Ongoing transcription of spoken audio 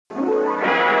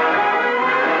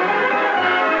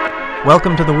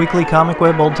Welcome to the weekly Comic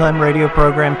Web Old Time Radio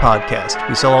Program podcast.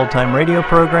 We sell old-time radio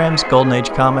programs, Golden Age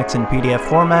comics in PDF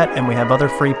format, and we have other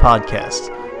free podcasts.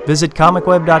 Visit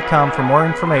comicweb.com for more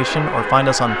information or find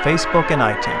us on Facebook and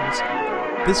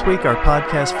iTunes. This week our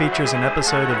podcast features an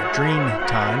episode of Dream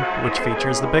Time, which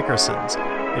features the Bickersons.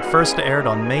 It first aired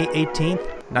on May 18th,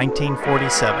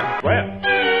 1947.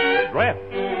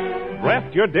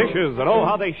 Dreft your dishes, and oh,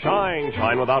 how they shine.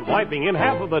 Shine without wiping in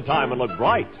half of the time and look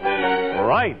bright.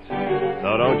 Right.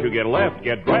 So don't you get left,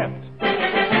 get Dreft.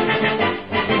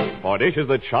 For dishes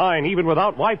that shine even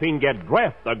without wiping, get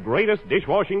Dreft, the greatest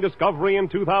dishwashing discovery in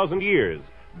 2,000 years.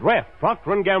 Dreft,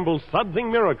 Procter & Gamble's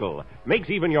sudsing miracle,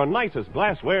 makes even your nicest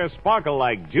glassware sparkle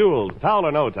like jewels, towel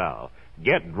or no towel.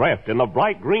 Get Dreft in the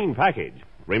bright green package.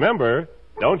 Remember,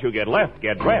 don't you get left,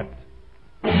 get Dreft.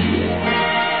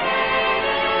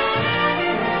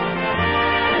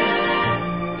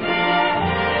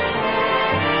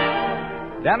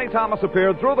 Danny Thomas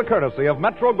appeared through the courtesy of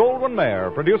Metro-Goldwyn-Mayer,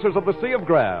 producers of The Sea of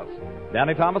Grass.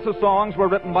 Danny Thomas's songs were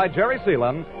written by Jerry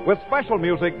Seelan, with special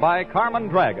music by Carmen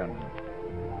Dragon.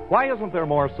 Why isn't there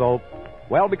more soap?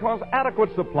 Well, because adequate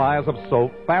supplies of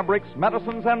soap, fabrics,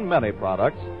 medicines, and many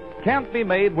products can't be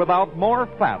made without more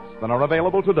fats than are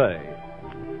available today.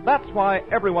 That's why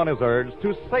everyone is urged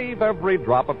to save every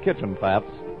drop of kitchen fats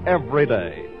every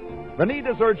day. The need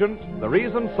is urgent, the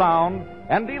reason sound,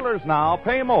 and dealers now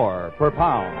pay more per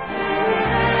pound.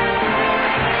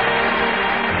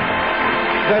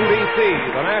 NBC,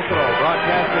 the National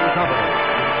Broadcasting Company.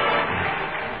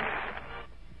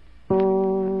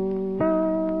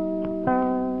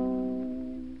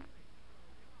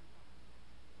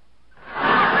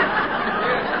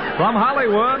 From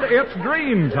Hollywood, it's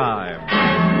Dream Time.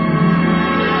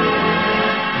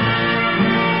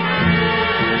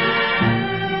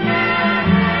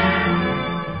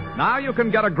 Now you can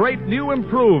get a great new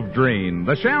improved Dream,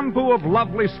 the shampoo of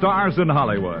lovely stars in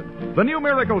Hollywood. The new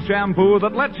miracle shampoo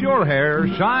that lets your hair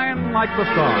shine like the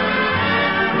stars.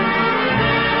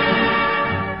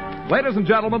 Ladies and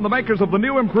gentlemen, the makers of the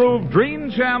new improved Dream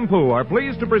shampoo are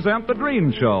pleased to present The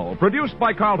Dream Show, produced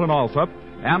by Carlton Alsop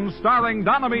and starring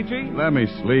Don Amici. Let me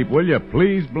sleep, will you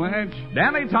please, Blanche?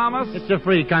 Danny Thomas. It's a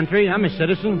free country. I'm a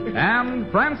citizen.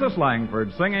 And Francis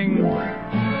Langford singing...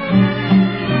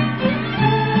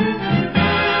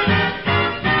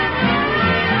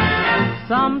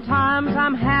 Sometimes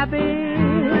I'm happy,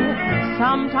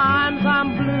 sometimes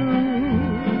I'm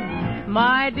blue.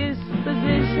 My disposition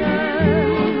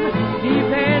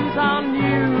depends on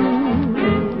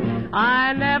you.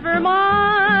 I never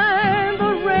mind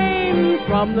the rain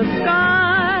from the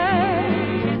sky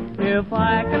if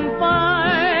I can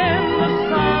find the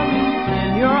sun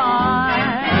in your eyes.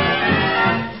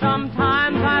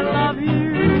 Sometimes I love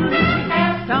you,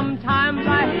 sometimes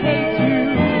I hate you.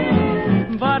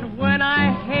 But when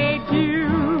I hate you,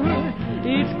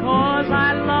 it's 'cause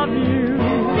I love you.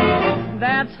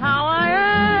 That's how I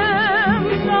am,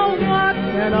 so what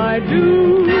can I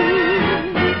do?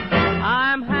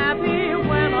 I'm happy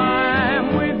when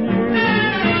I'm with you.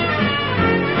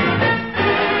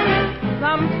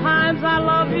 Sometimes I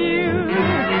love you,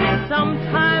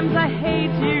 sometimes I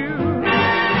hate you.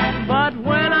 But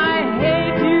when I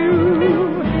hate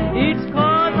you, it's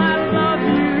 'cause I love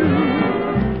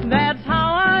you. That's how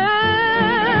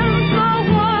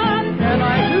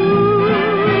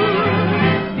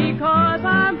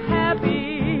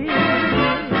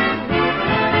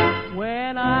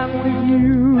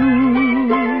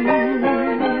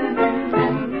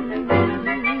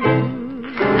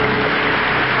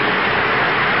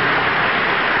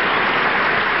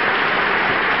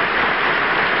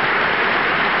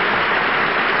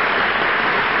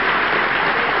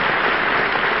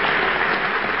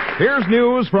Here's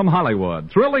news from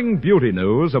Hollywood. Thrilling beauty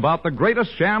news about the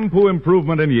greatest shampoo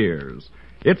improvement in years.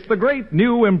 It's the great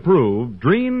new improved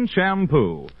Dream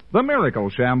Shampoo. The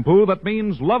miracle shampoo that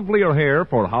means lovelier hair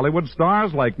for Hollywood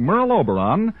stars like Merle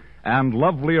Oberon and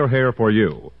lovelier hair for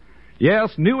you.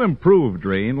 Yes, new improved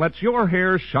Dream lets your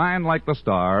hair shine like the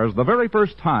stars the very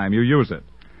first time you use it.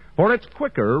 For its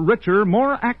quicker, richer,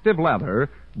 more active lather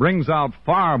brings out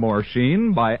far more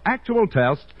sheen by actual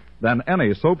test than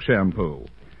any soap shampoo.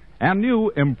 And new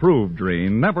improved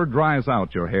Dream never dries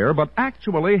out your hair, but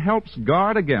actually helps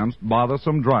guard against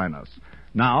bothersome dryness.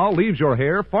 Now leaves your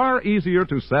hair far easier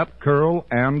to set, curl,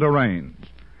 and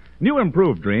arrange. New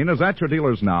improved Dream is at your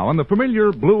dealers now in the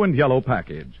familiar blue and yellow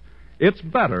package. It's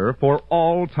better for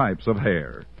all types of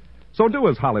hair. So do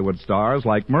as Hollywood stars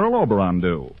like Merle Oberon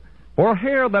do. For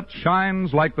hair that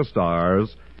shines like the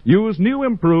stars, use new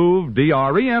improved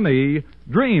DRENE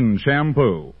Dream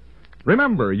Shampoo.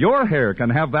 Remember, your hair can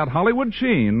have that Hollywood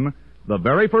sheen the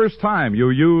very first time you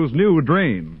use New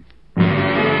Drain.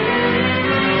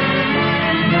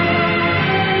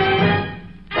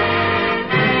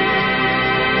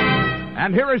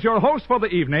 And here is your host for the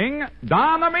evening,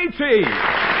 Don Amici. Thank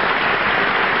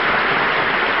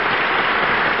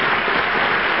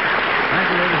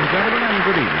you, ladies and gentlemen, and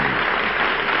good evening.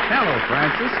 Hello,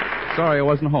 Francis. Sorry I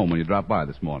wasn't home when you dropped by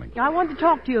this morning. I wanted to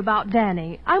talk to you about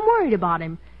Danny. I'm worried about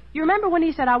him. You remember when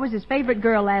he said I was his favorite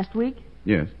girl last week?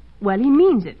 Yes. Well, he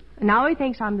means it. And now he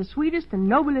thinks I'm the sweetest and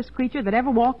noblest creature that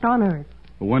ever walked on earth.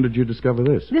 Well, when did you discover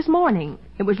this? This morning.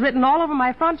 It was written all over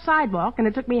my front sidewalk, and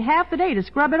it took me half the day to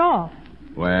scrub it off.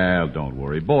 Well, don't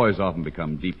worry. Boys often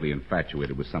become deeply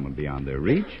infatuated with someone beyond their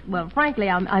reach. Well, frankly,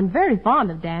 I'm very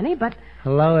fond of Danny, but...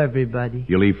 Hello, everybody.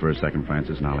 You leave for a second,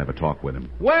 Francis, and I'll have a talk with him.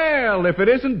 Well, if it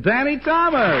isn't Danny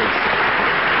Thomas.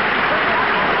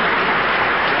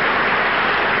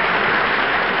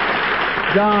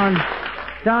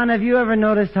 Don, have you ever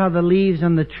noticed how the leaves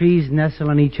on the trees nestle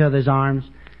in each other's arms?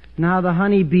 And how the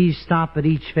honeybees stop at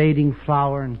each fading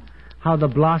flower, and how the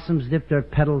blossoms dip their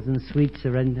petals in sweet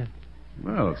surrender?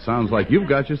 Well, it sounds like you've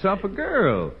got yourself a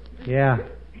girl. Yeah.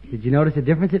 Did you notice the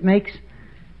difference it makes?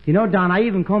 You know, Don, I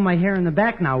even comb my hair in the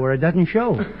back now where it doesn't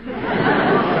show.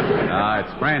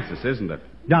 It's Francis, isn't it?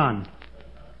 Don,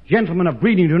 gentlemen of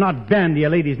breeding do not bandy a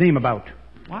lady's name about.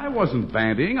 I wasn't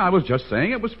bandying. I was just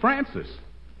saying it was Francis.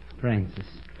 Francis.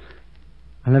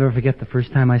 I'll never forget the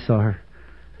first time I saw her.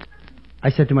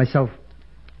 I said to myself,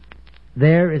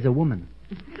 there is a woman.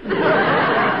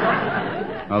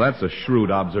 Now, that's a shrewd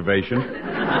observation.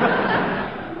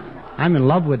 I'm in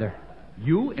love with her.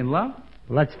 You in love?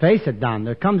 Well, let's face it, Don.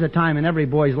 There comes a time in every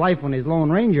boy's life when his Lone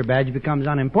Ranger badge becomes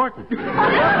unimportant.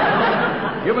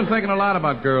 You've been thinking a lot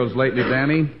about girls lately,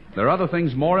 Danny. There are other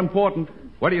things more important.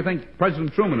 Where do you think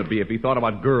President Truman would be if he thought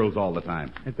about girls all the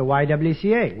time? At the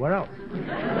YWCA. Where else?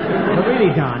 But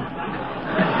really, Don,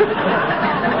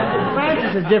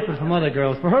 Frances is different from other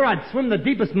girls. For her, I'd swim the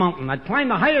deepest mountain. I'd climb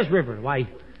the highest river. Why,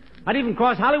 I'd even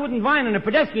cross Hollywood and Vine in a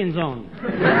pedestrian zone.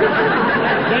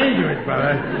 Dangerous,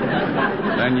 brother.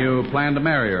 Then you plan to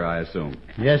marry her, I assume.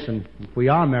 Yes, and if we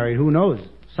are married, who knows?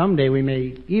 Someday we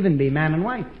may even be man and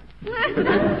wife.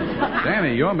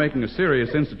 Danny, you're making a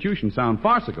serious institution sound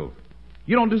farcical.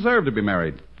 You don't deserve to be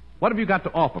married. What have you got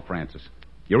to offer, Francis?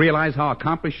 You realize how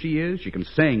accomplished she is? She can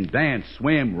sing, dance,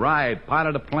 swim, ride,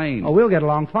 pilot a plane. Oh, we'll get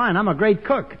along fine. I'm a great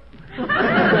cook. Hello,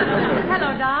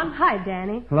 Don. Hi,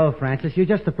 Danny. Hello, Francis. You're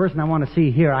just the person I want to see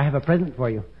here. I have a present for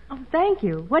you. Oh, thank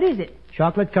you. What is it?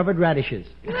 Chocolate-covered radishes.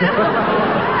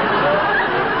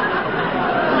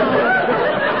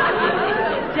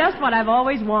 Just what I've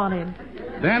always wanted.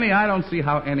 Danny, I don't see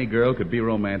how any girl could be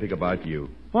romantic about you.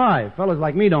 Why? Fellas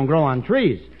like me don't grow on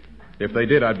trees. If they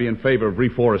did, I'd be in favor of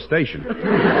reforestation.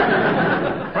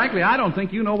 Frankly, I don't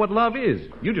think you know what love is.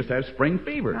 You just have spring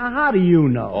fever. Now, how do you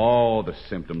know? Oh, the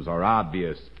symptoms are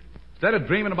obvious. Instead of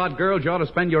dreaming about girls, you ought to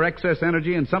spend your excess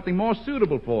energy in something more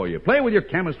suitable for you. Play with your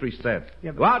chemistry set.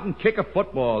 Yeah, but... Go out and kick a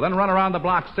football, then run around the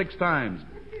block 6 times.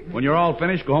 When you're all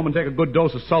finished, go home and take a good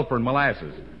dose of sulfur and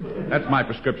molasses. That's my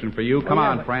prescription for you. Come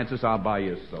on, Francis, I'll buy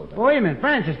you a soda. Oh, wait a minute,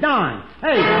 Francis, Don.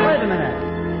 Hey, wait a minute.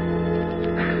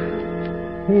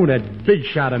 Oh, that big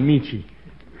shot of Michi.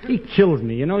 He kills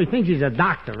me, you know. He thinks he's a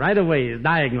doctor. Right away, he's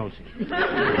diagnosing.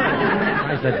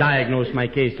 Tries to diagnose my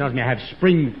case. Tells me I have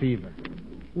spring fever.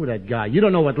 Oh, that guy. You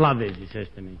don't know what love is, he says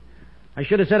to me. I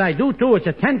should have said I do, too. It's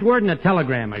a 10th word in a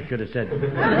telegram, I should have said.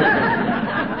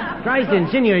 Tries to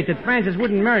insinuate that Francis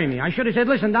wouldn't marry me. I should have said,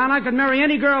 listen, Don, I could marry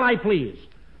any girl I please.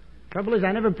 Trouble is,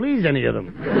 I never please any of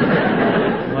them.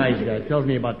 Wise guy tells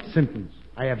me about symptoms.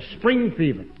 I have spring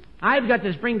fever. I've got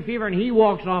the spring fever, and he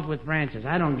walks off with Francis.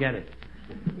 I don't get it.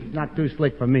 He's not too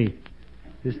slick for me.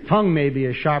 His tongue may be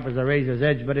as sharp as a razor's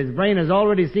edge, but his brain has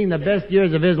already seen the best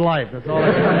years of his life. That's all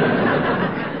I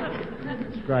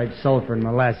can. Described sulfur and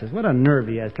molasses. What a nerve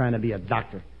he has trying to be a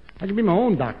doctor. I could be my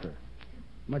own doctor.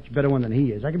 Much better one than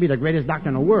he is. I could be the greatest doctor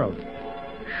in the world.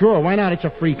 Sure, why not? It's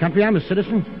a free country. I'm a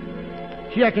citizen.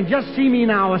 Gee, I can just see me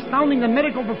now astounding the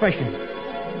medical profession.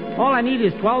 All I need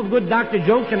is 12 good doctor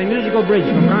jokes and a musical bridge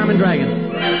from Carmen Dragon.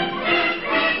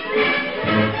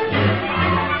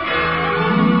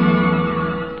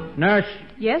 Nurse.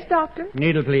 Yes, doctor?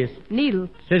 Needle, please. Needle.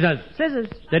 Scissors. Scissors.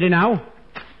 Steady now.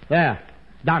 There.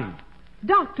 Done.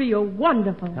 Doctor, you're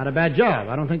wonderful. Not a bad job.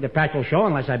 I don't think the patch will show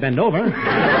unless I bend over.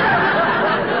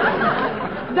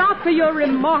 Doctor, you're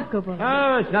remarkable.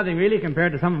 Oh, it's nothing really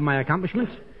compared to some of my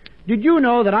accomplishments. Did you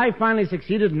know that I finally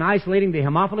succeeded in isolating the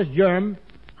Haemophilus germ?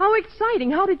 How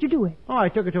exciting. How did you do it? Oh, I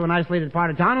took it to an isolated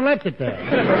part of town and left it there.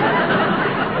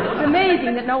 It's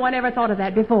amazing that no one ever thought of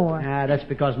that before. That's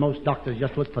because most doctors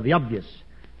just look for the obvious.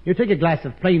 You take a glass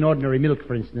of plain ordinary milk,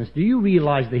 for instance. Do you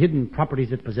realize the hidden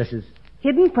properties it possesses?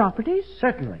 Hidden properties?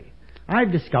 Certainly.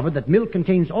 I've discovered that milk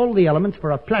contains all the elements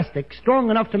for a plastic strong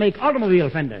enough to make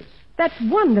automobile fenders. That's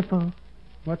wonderful.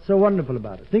 What's so wonderful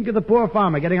about it? Think of the poor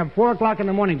farmer getting up 4 o'clock in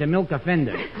the morning to milk a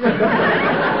fender.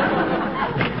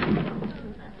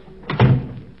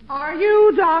 Are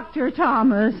you Dr.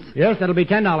 Thomas? Yes, that'll be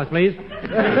 $10, please.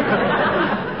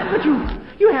 But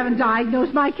you haven't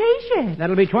diagnosed my case yet.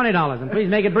 That'll be $20, and please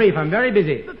make it brief. I'm very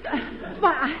busy.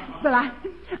 But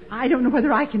I don't know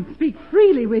whether I can speak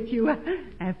freely with you.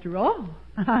 After all,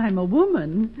 I'm a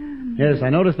woman. Yes,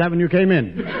 I noticed that when you came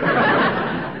in.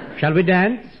 Shall we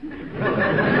dance?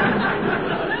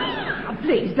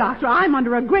 Please, Doctor, I'm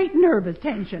under a great nervous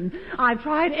tension. I've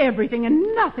tried everything and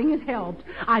nothing has helped.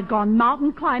 I've gone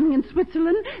mountain climbing in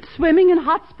Switzerland, swimming in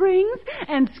hot springs,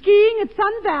 and skiing at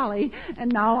Sun Valley.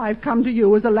 And now I've come to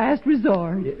you as a last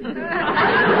resort.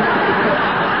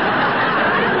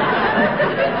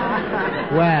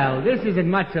 Well, this isn't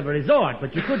much of a resort,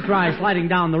 but you could try sliding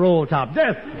down the roll-top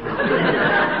death.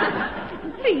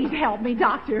 Please help me,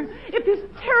 Doctor. If this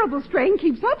terrible strain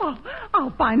keeps up,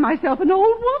 I'll find myself an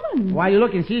old woman. While you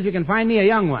look and see if you can find me a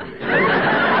young one.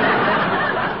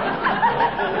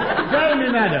 Tell me,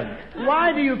 madam,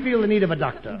 why do you feel the need of a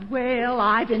doctor? Well,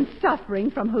 I've been suffering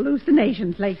from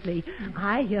hallucinations lately.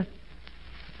 I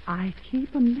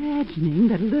keep imagining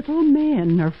that little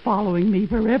men are following me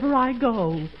wherever I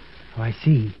go. Oh, I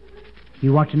see.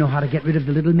 You want to know how to get rid of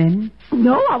the little men?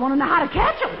 No, I want to know how to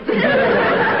catch them.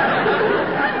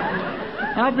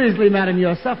 Obviously, madam,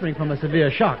 you're suffering from a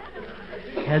severe shock.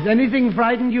 Has anything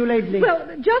frightened you lately? Well,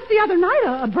 just the other night,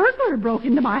 a burglar broke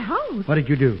into my house. What did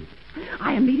you do?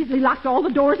 I immediately locked all the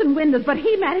doors and windows, but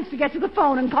he managed to get to the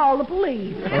phone and call the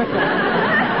police.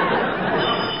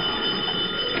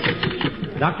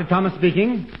 Dr. Thomas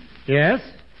speaking. Yes?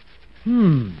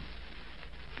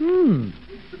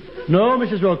 No,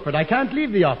 Mrs. Roquefort, I can't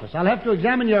leave the office. I'll have to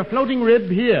examine your floating rib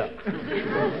here.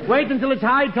 Wait until it's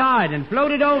high tide and float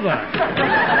it over.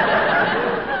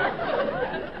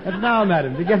 And now,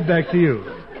 madam, to get back to you.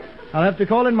 I'll have to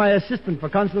call in my assistant for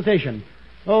consultation.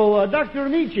 Oh, Dr.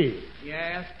 Amici.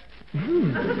 Yes?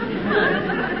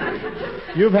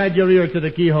 You've had your ear to the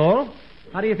keyhole.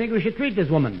 How do you think we should treat this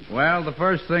woman? Well, the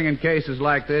first thing in cases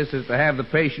like this is to have the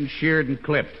patient sheared and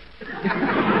clipped.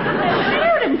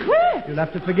 Sheared and clipped? You'll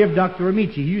have to forgive Dr.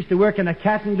 Amici. He used to work in a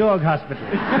cat and dog hospital.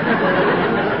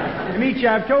 Amici,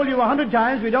 I've told you 100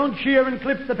 times we don't shear and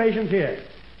clip the patients here.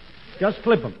 Just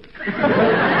clip them.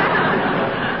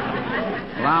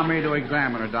 Allow me to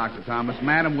examine her, Dr. Thomas.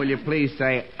 Madam, will you please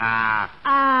say, ah?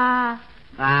 Ah.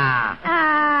 Ah.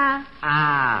 Ah.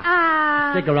 Ah.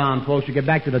 Ah. Stick around, folks. We'll get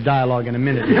back to the dialogue in a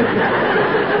minute.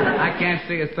 I can't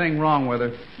see a thing wrong with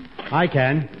her. I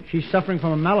can. She's suffering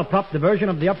from a malaprop diversion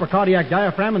of the upper cardiac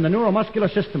diaphragm and the neuromuscular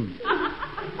system.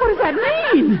 What does that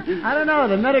mean? I don't know.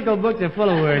 The medical books are full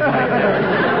of words like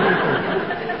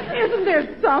that. Isn't there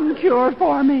some cure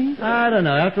for me? I don't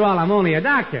know. After all, I'm only a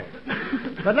doctor.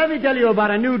 But let me tell you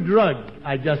about a new drug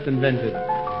I just invented.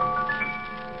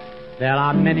 There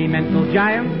are many mental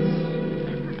giants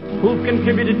who've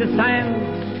contributed to science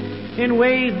in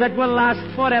ways that will last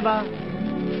forever.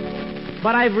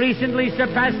 But I've recently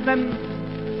surpassed them,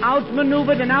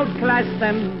 outmaneuvered and outclassed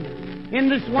them in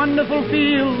this wonderful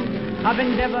field of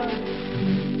endeavor.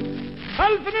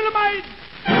 Sulfanilamide!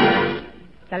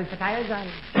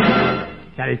 Sulfathiazole.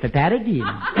 Salsipparidine.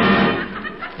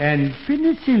 And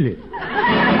penicillin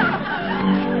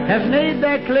have made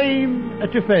their claim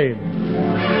to fame.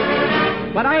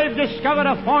 But I've discovered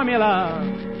a formula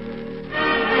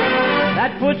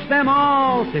that puts them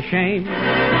all to shame.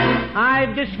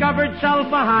 I've discovered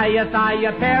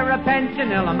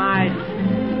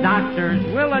sulfahydroxyparapensinylamide. Doctors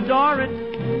will adore it.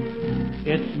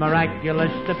 It's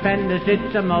miraculous, stupendous,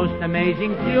 it's a most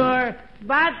amazing cure.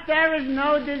 But there is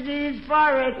no disease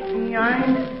for it.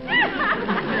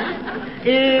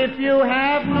 If you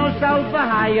have no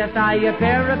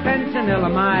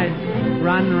sulfahydroxyparapensinylamide,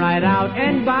 run right out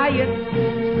and buy it.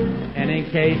 And in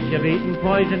case you've eaten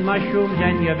poison mushrooms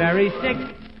and you're very sick,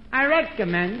 I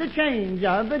recommend a change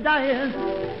of the diet.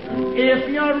 If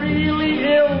you're really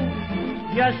ill,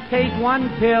 just take one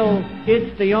pill.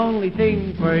 It's the only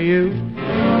thing for you.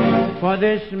 For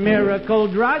this miracle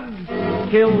drug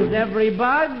kills every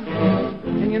bug.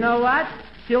 And you know what?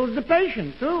 Kills the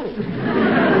patient, too.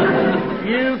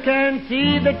 You can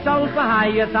see that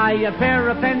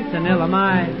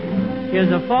sulfahydroxyparapensinylamide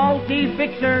is a faulty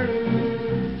fixer.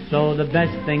 So the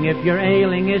best thing if you're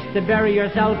ailing is to bury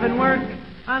yourself in work,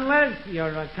 unless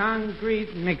you're a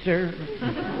concrete mixer.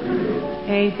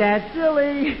 Ain't that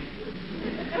silly?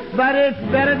 But it's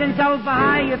better than sulfur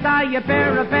high. You tie your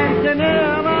pair of pants and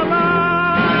never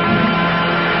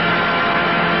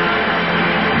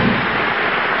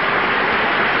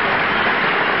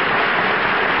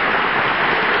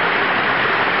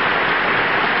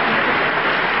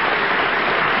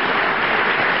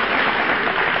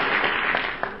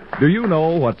Do you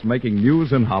know what's making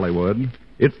news in Hollywood?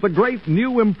 It's the great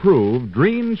new improved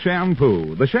Drene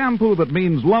shampoo. The shampoo that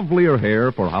means lovelier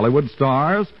hair for Hollywood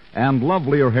stars and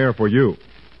lovelier hair for you.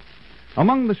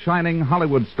 Among the shining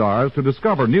Hollywood stars to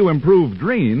discover new improved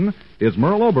Drene is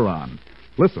Merle Oberon.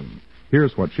 Listen,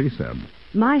 here's what she said.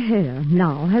 My hair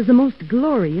now has the most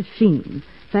glorious sheen,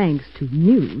 thanks to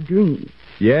new Drene.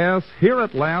 Yes, here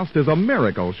at last is a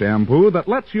miracle shampoo that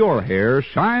lets your hair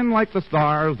shine like the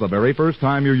stars the very first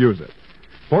time you use it.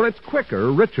 For its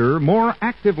quicker, richer, more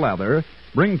active lather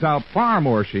brings out far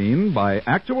more sheen by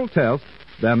actual test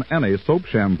than any soap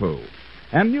shampoo.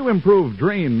 And new improved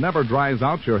Drene never dries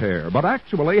out your hair, but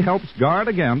actually helps guard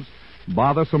against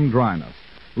bothersome dryness.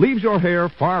 Leaves your hair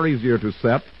far easier to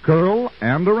set, curl,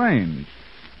 and arrange.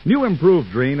 New improved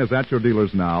Drene is at your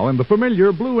dealers now in the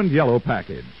familiar blue and yellow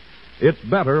package. It's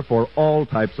better for all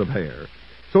types of hair.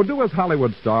 So do as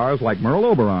Hollywood stars like Merle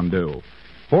Oberon do.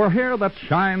 For hair that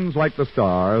shines like the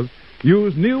stars,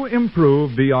 use new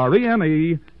improved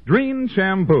D-R-E-N-E Drene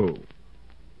shampoo.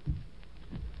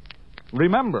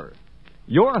 Remember,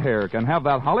 your hair can have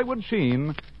that Hollywood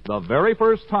sheen the very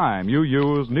first time you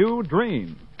use new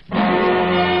Drene.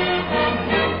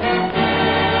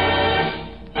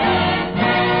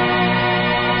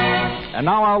 And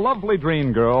now our lovely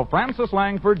Drene girl, Frances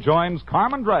Langford, joins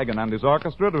Carmen Dragon and his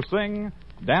orchestra to sing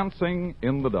Dancing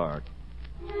in the Dark.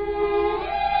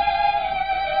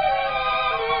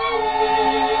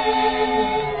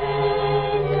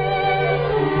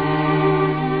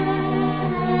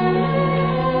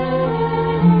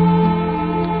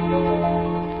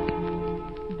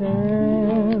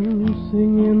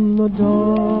 Dancing in the dark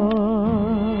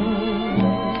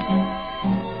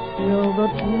till the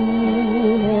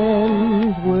tune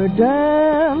ends. We're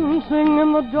dancing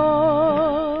in the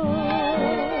dark,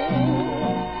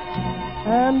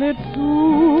 and it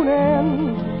soon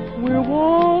ends. We're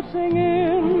waltzing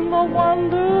in the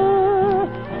wonder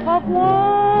of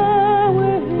why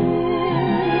we're here.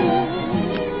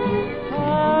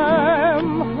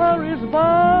 Time hurries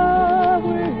by,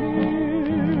 we're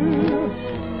here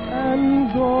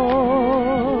and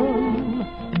gone,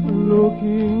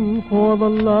 looking for the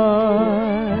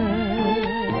light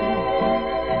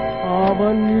of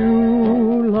a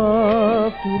new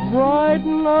love to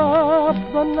brighten up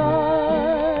the night.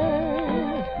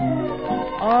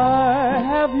 I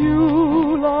have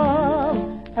you, love,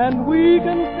 and we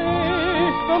can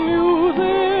face the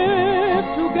music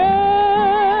together,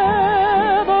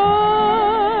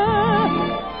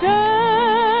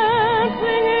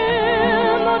 dancing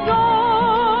in the dark.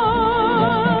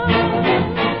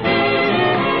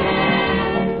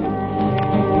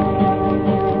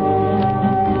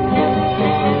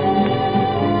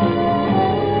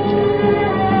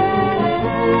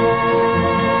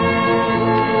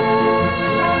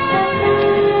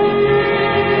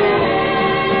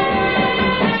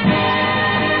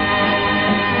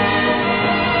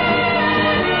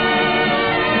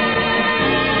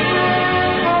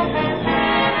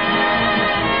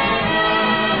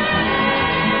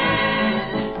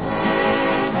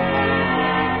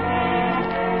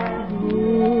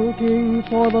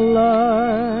 For the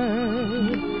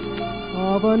light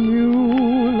of a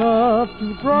new love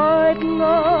to brighten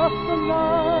up the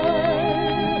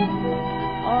night.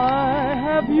 I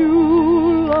have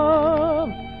you, love,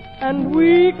 and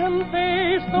we can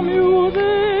face the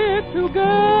music together,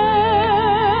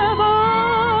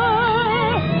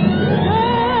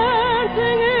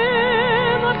 dancing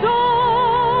in the dark.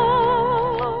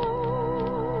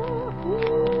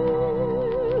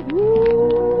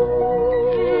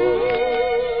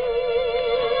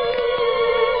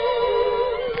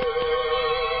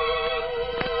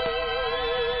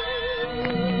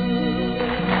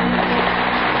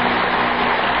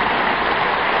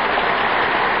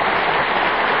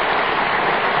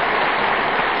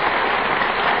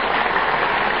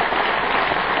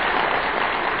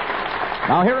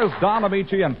 Now here is Don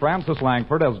Amici and Frances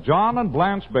Langford as John and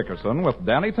Blanche Bickerson with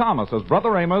Danny Thomas as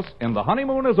Brother Amos in The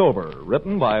Honeymoon is Over,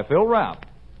 written by Phil Rapp.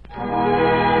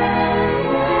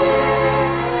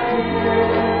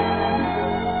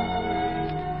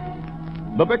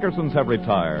 The Bickersons have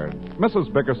retired.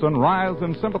 Mrs. Bickerson writhes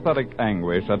in sympathetic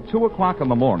anguish at 2 o'clock in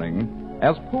the morning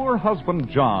as poor husband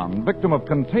John, victim of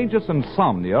contagious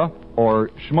insomnia, or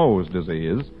Schmo's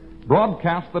disease,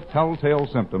 broadcast the telltale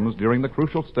symptoms during the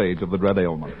crucial stage of the dread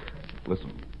ailment.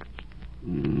 Listen.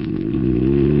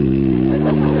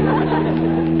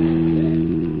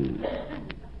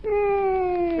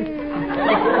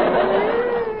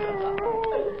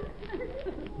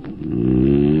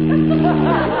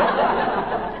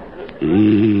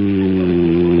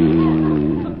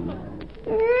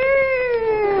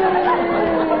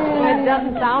 It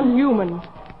doesn't sound human.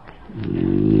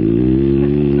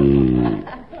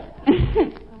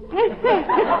 He's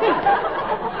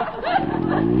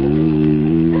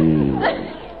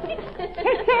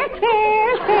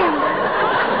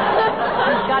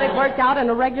got it worked out in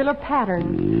a regular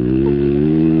pattern.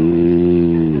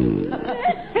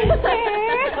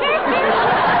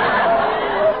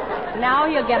 Now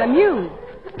he'll get a mew.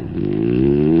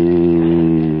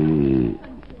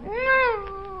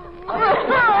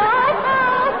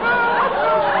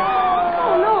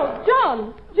 Oh, no.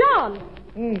 John.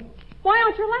 Why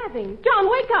aren't you laughing? John,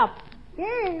 wake up.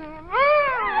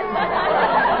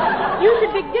 You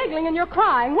should be giggling and you're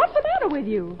crying. What's the matter with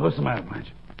you? What's the matter,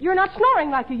 Blanche? You're not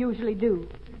snoring like you usually do.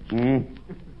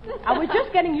 I was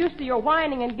just getting used to your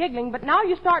whining and giggling, but now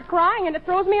you start crying and it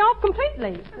throws me off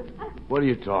completely. What are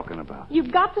you talking about?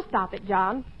 You've got to stop it,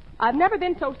 John. I've never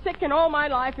been so sick in all my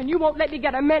life, and you won't let me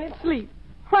get a minute's sleep.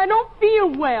 I don't feel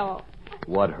well.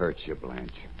 What hurts you,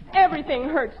 Blanche? Everything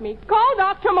hurts me. Call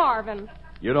Dr. Marvin.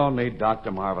 You don't need Dr.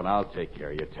 Marvin. I'll take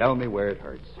care of you. Tell me where it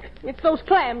hurts. It's those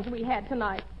clams we had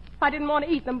tonight. I didn't want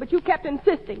to eat them, but you kept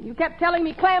insisting. You kept telling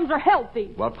me clams are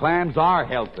healthy. Well, clams are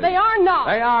healthy. They are not.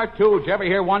 They are, too. Did you ever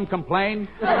hear one complain?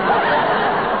 I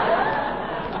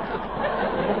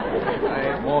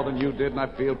ate more than you did, and I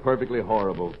feel perfectly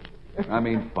horrible. I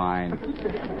mean, fine.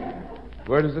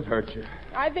 Where does it hurt you?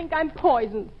 I think I'm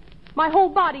poisoned. My whole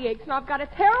body aches, and I've got a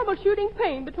terrible shooting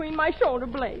pain between my shoulder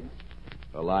blades.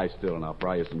 Well, lie still, and I'll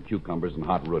fry you some cucumbers and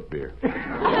hot root beer.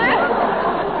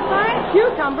 Fried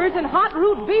cucumbers and hot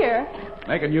root beer?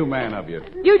 Make a new man of you.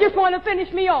 You just want to finish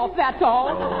me off, that's all.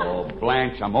 Oh,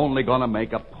 Blanche, I'm only going to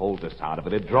make a poultice out of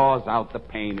it. It draws out the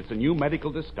pain. It's a new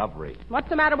medical discovery. What's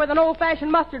the matter with an old-fashioned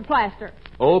mustard plaster?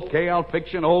 Okay, I'll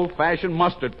fix you an old-fashioned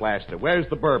mustard plaster. Where's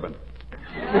the bourbon?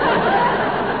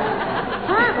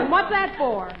 Bourbon? What's that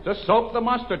for? To soak the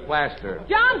mustard plaster.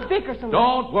 John Bickerson.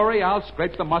 Don't worry, I'll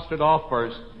scrape the mustard off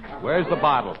first. Where's the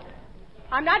bottle?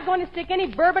 I'm not going to stick any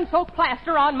bourbon-soaked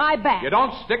plaster on my back. You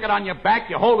don't stick it on your back,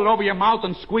 you hold it over your mouth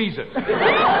and squeeze it. Put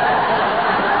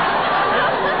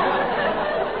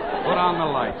on the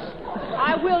lights.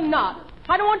 I will not.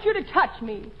 I don't want you to touch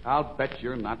me. I'll bet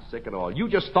you're not sick at all. You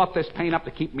just thought this pain up to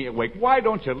keep me awake. Why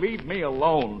don't you leave me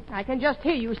alone? I can just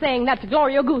hear you saying that to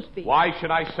Gloria Gooseby. Why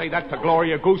should I say that to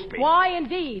Gloria Gooseby? Why,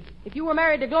 indeed? If you were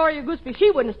married to Gloria Gooseby,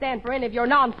 she wouldn't stand for any of your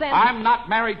nonsense. I'm not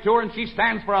married to her, and she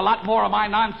stands for a lot more of my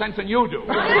nonsense than you do.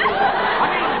 I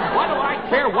mean, what do I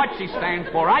care what she stands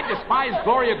for? I despise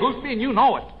Gloria Gooseby, and you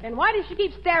know it. Then why does she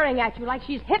keep staring at you like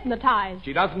she's hypnotized?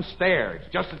 She doesn't stare. It's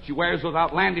just that she wears those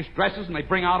outlandish dresses, and they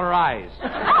bring out her eyes.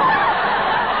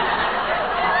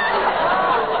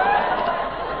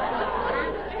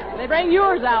 They bring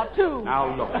yours out, too.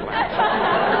 Now, look, Blanche.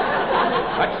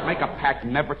 Let's make a pact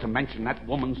never to mention that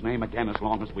woman's name again as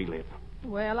long as we live.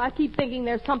 Well, I keep thinking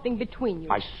there's something between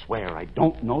you. I swear I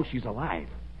don't know she's alive.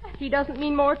 She doesn't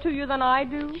mean more to you than I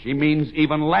do? She means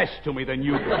even less to me than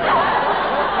you do.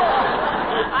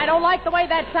 I don't like the way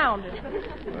that sounded.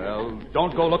 Well,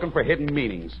 don't go looking for hidden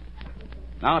meanings.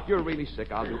 Now, if you're really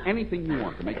sick, I'll do anything you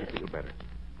want to make you feel better.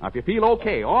 Now, if you feel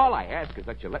okay, all I ask is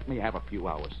that you let me have a few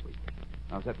hours' sleep.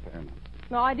 Now, is that fair enough?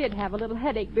 No, I did have a little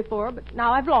headache before, but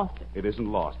now I've lost it. It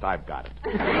isn't lost. I've got it.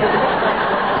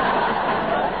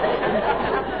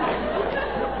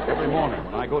 Every morning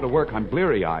when I go to work, I'm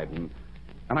bleary-eyed, and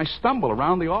I stumble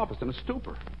around the office in a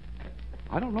stupor.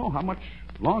 I don't know how much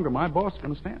longer my boss is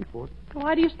going to stand for it.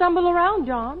 Why do you stumble around,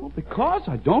 John? Well, because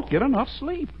I don't get enough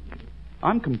sleep.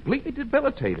 I'm completely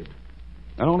debilitated.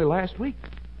 And only last week,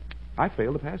 I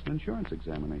failed to pass an insurance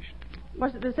examination.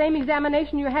 Was it the same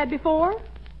examination you had before?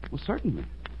 Well, certainly.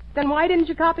 Then why didn't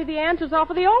you copy the answers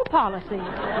off of the old policy?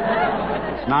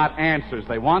 It's not answers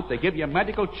they want. They give you a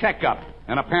medical checkup.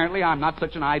 And apparently I'm not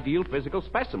such an ideal physical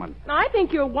specimen. I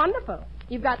think you're wonderful.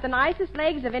 You've got the nicest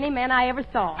legs of any man I ever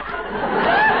saw.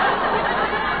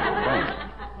 Thanks.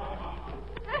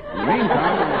 In the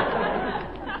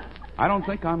meantime, I don't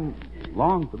think I'm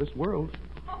long for this world.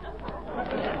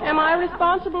 Am I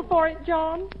responsible for it,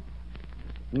 John?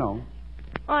 No.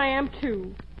 I am,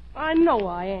 too. I know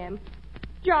I am.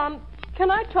 John, can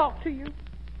I talk to you?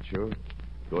 Sure.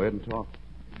 Go ahead and talk.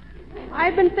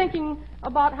 I've been thinking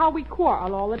about how we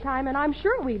quarrel all the time, and I'm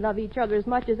sure we love each other as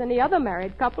much as any other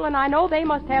married couple, and I know they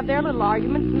must have their little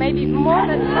arguments, maybe more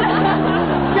than...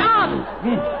 John!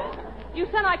 You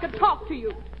said I could talk to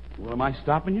you. Well, am I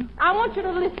stopping you? I want you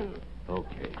to listen.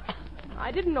 Okay.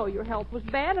 I didn't know your health was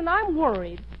bad, and I'm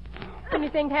worried. If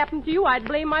anything happened to you, I'd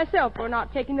blame myself for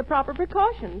not taking the proper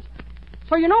precautions.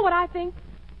 So you know what I think?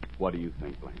 What do you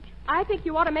think, Blanche? I think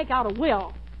you ought to make out a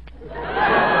will. Make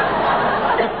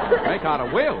out a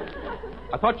will?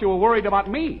 I thought you were worried about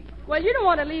me. Well, you don't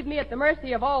want to leave me at the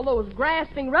mercy of all those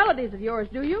grasping relatives of yours,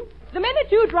 do you? The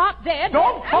minute you drop dead...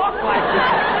 Don't talk like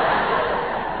that!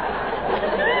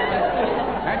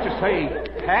 Can't you say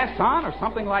pass on or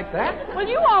something like that? Well,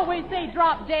 you always say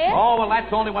drop dead. Oh, well,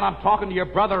 that's only when I'm talking to your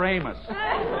brother Amos.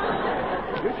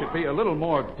 You should be a little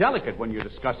more delicate when you're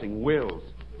discussing wills.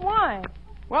 Why?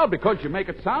 Well, because you make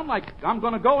it sound like I'm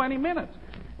going to go any minute.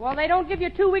 Well, they don't give you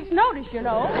 2 weeks' notice, you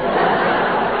know.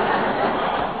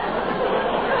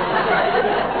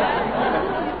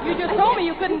 You just told me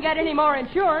you couldn't get any more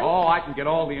insurance. Oh, I can get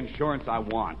all the insurance I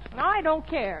want. I don't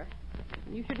care.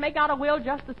 You should make out a will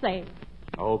just the same.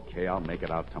 Okay, I'll make it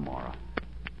out tomorrow.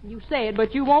 You say it,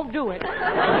 but you won't do it. Get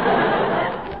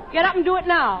up and do it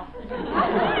now.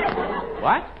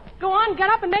 What? Go on, get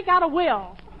up and make out a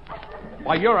will.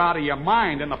 Why, you're out of your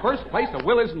mind. In the first place, a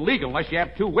will isn't legal unless you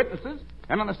have 2 witnesses.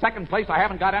 And in the second place, I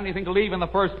haven't got anything to leave in the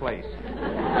first place.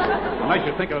 Unless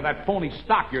you're thinking of that phony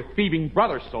stock your thieving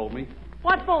brother sold me.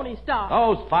 What phony stock?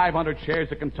 Those 500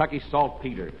 shares of Kentucky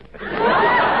Saltpeter.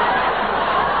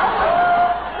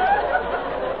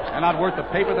 They're not worth the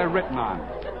paper they're written on.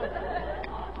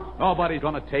 Nobody's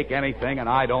going to take anything, and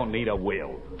I don't need a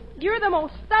will. You're the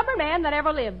most stubborn man that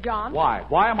ever lived, John. Why?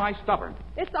 Why am I stubborn?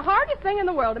 It's the hardest thing in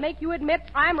the world to make you admit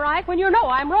I'm right when you know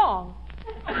I'm wrong.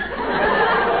 Now,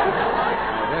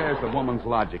 there's the woman's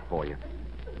logic for you.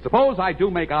 Suppose I do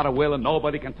make out a will and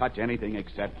nobody can touch anything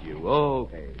except you.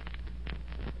 Okay.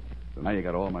 So now you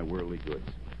got all my worldly goods.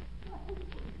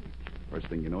 First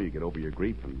thing you know, you get over your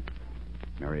grief and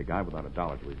marry a guy without a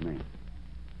dollar to his name.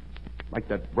 Like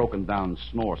that broken-down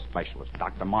snore specialist,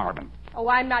 Dr. Marvin. Oh,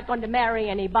 I'm not going to marry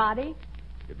anybody.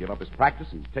 He'll give up his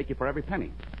practice and take you for every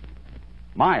penny.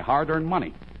 My hard-earned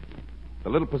money. The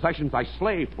little possessions I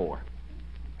slaved for.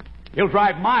 He'll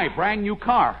drive my brand-new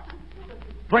car.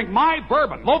 Drink my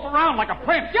bourbon. Loaf around like a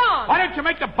prince. John! Why didn't you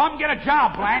make the bum get a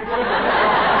job, Blanche?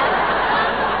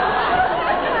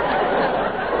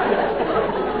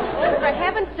 For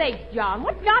heaven's sake, John,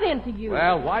 what got into you?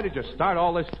 Well, why did you start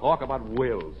all this talk about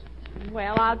wills?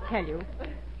 Well, I'll tell you.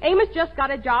 Amos just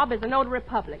got a job as a notary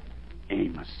public.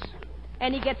 Amos.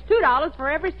 And he gets $2 for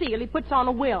every seal he puts on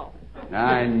a will.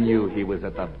 I knew he was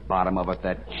at the bottom of it,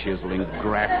 that chiseling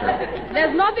grafter.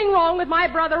 There's nothing wrong with my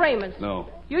brother Amos. No.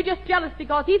 You're just jealous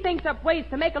because he thinks up ways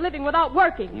to make a living without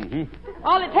working. Mm-hmm.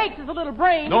 All it takes is a little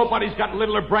brain. Nobody's got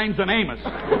littler brains than Amos.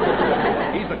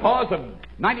 He's the cause of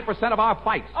 90% of our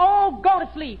fights. Oh, go to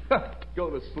sleep. Go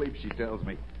to sleep, she tells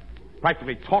me.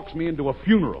 Practically talks me into a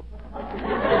funeral.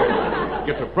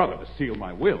 Gets her brother to seal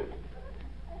my will.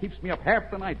 Keeps me up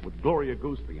half the night with Gloria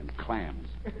Gooseberry and clams.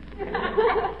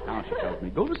 Now she tells me,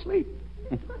 go to sleep.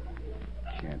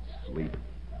 Can't sleep.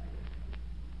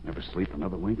 Never sleep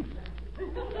another wink.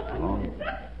 Oh.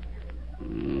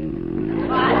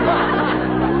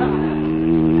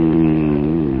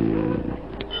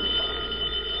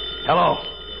 Hello.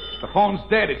 The phone's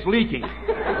dead. It's leaking.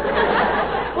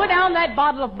 Put down that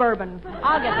bottle of bourbon.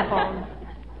 I'll get the phone.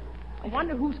 I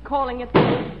wonder who's calling it.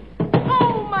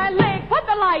 Oh, my leg. Put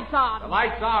the lights on. The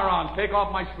lights are on. Take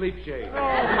off my sleep shade.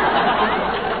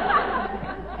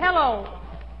 Hello.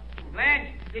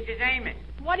 Blanche, this is Amos.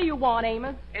 What do you want,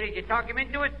 Amos? Hey, did you talk him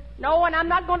into it? No, and I'm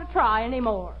not going to try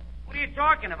anymore. What are you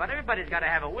talking about? Everybody's got to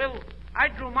have a will. I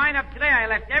drew mine up today. I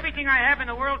left everything I have in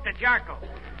the world to Jarko.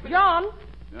 John?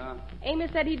 Yeah?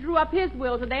 Amos said he drew up his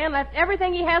will today and left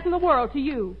everything he has in the world to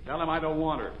you. Tell him I don't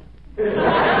want her.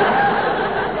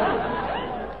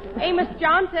 Amos,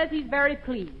 John says he's very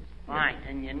pleased. Fine,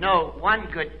 and you know one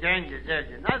good turn deserves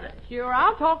another. Sure,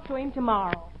 I'll talk to him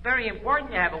tomorrow. Very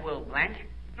important to have a will, Blanche.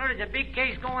 You know, there's a big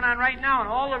case going on right now, and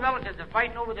all the relatives are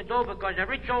fighting over the dough because a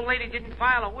rich old lady didn't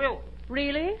file a will.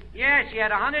 Really? Yeah, she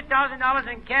had $100,000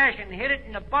 in cash and hid it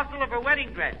in the bustle of her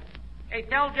wedding dress. Hey,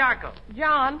 tell Jarko.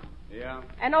 John? Yeah?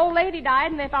 An old lady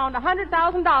died, and they found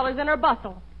 $100,000 in her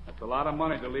bustle. That's a lot of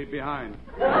money to leave behind.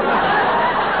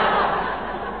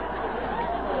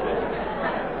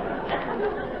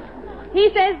 He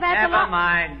says that's a lot... Never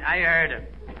mind. I heard him.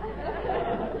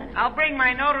 I'll bring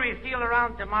my notary seal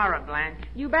around tomorrow, Blanche.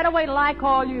 You better wait till I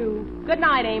call you. Good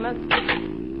night, Amos.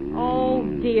 Oh,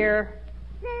 dear.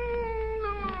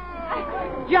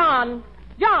 John!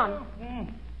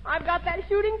 I've got that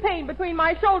shooting pain between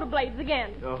my shoulder blades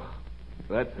again. Oh,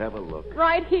 let's have a look.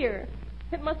 Right here.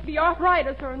 It must be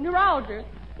arthritis or neuralgia.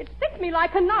 It sticks me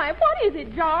like a knife. What is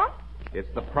it, John? It's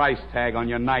the price tag on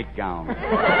your nightgown.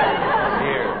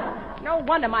 Here. No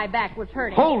wonder my back was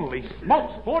hurting. Holy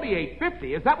smokes,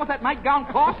 $48.50. Is that what that nightgown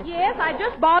cost? Yes, I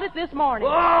just bought it this morning.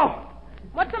 Oh!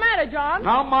 What's the matter, John?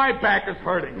 Now my back is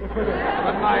hurting. Good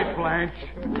night, Blanche.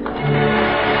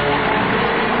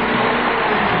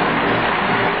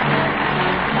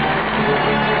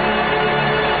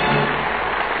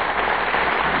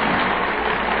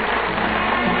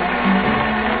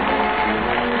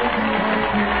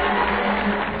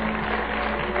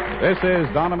 This is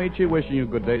Don Amici wishing you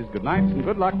good days, good nights, and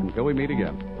good luck until we meet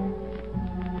again.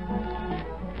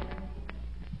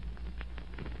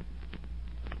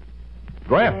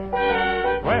 Dreft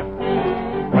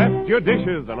your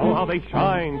dishes and oh how they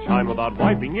shine without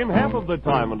wiping in half of the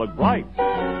time and look bright.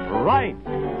 Right.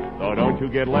 So don't you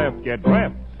get left, get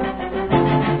Dreft.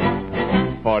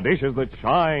 For dishes that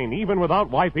shine even without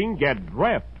wiping, get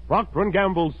Dreft. Procter &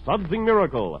 Gamble's Sudsing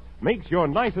Miracle makes your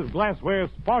nicest glassware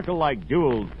sparkle like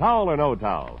jewels, towel or no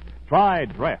towel. Try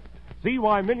Dreft. See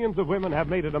why millions of women have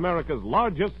made it America's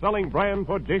largest selling brand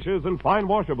for dishes and fine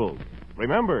washables.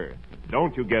 Remember,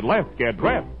 don't you get left, get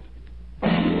Dreft.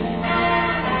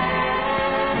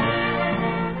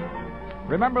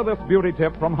 Remember this beauty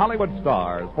tip from Hollywood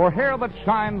Stars. For hair that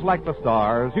shines like the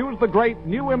stars, use the great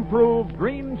new improved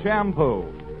Green Shampoo.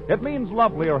 It means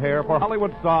lovelier hair for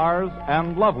Hollywood stars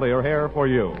and lovelier hair for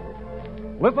you.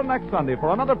 Listen next Sunday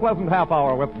for another pleasant half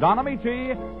hour with Don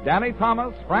Amici, Danny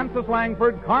Thomas, Francis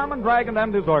Langford, Carmen Dragon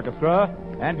and his orchestra,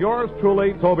 and yours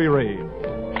truly, Toby Reed.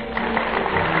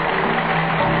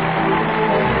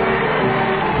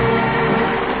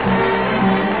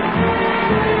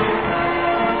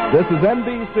 This is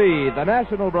NBC, the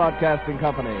National Broadcasting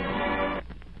Company.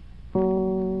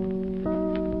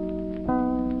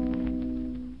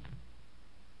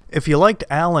 If you liked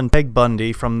Al and Peg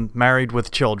Bundy from Married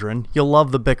with Children, you'll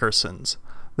love The Bickersons.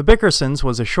 The Bickersons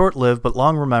was a short-lived but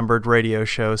long-remembered radio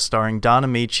show starring Don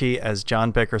Amici as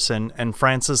John Bickerson and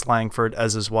Francis Langford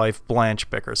as his wife Blanche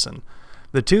Bickerson.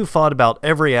 The two fought about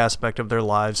every aspect of their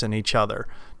lives and each other.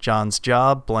 John's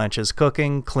job, Blanche's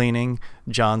cooking, cleaning,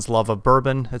 John's love of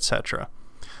bourbon, etc.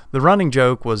 The running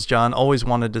joke was John always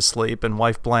wanted to sleep and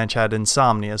wife Blanche had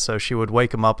insomnia, so she would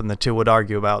wake him up and the two would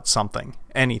argue about something,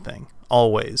 anything,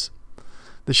 always.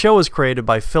 The show was created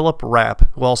by Philip Rapp,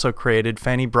 who also created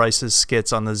Fanny Brice's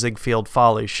skits on the Ziegfeld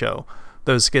Follies show.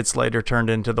 Those skits later turned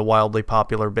into the wildly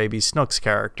popular Baby Snooks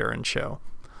character and show.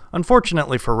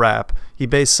 Unfortunately for Rapp, he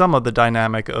based some of the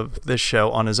dynamic of this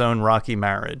show on his own rocky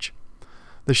marriage.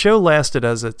 The show lasted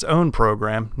as its own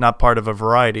program, not part of a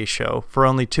variety show, for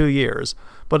only 2 years,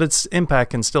 but its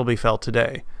impact can still be felt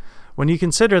today. When you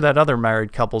consider that other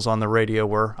married couples on the radio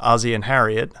were Ozzie and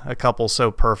Harriet, a couple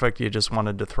so perfect you just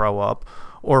wanted to throw up,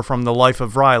 or From the Life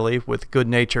of Riley, with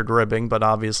good-natured ribbing but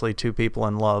obviously two people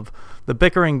in love, the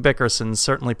bickering Bickersons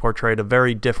certainly portrayed a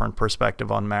very different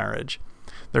perspective on marriage.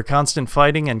 Their constant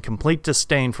fighting and complete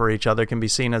disdain for each other can be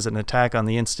seen as an attack on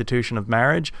the institution of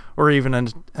marriage, or even an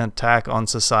attack on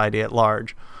society at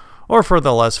large. Or for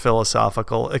the less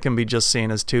philosophical, it can be just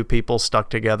seen as two people stuck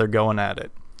together going at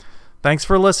it. Thanks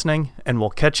for listening, and we'll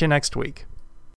catch you next week.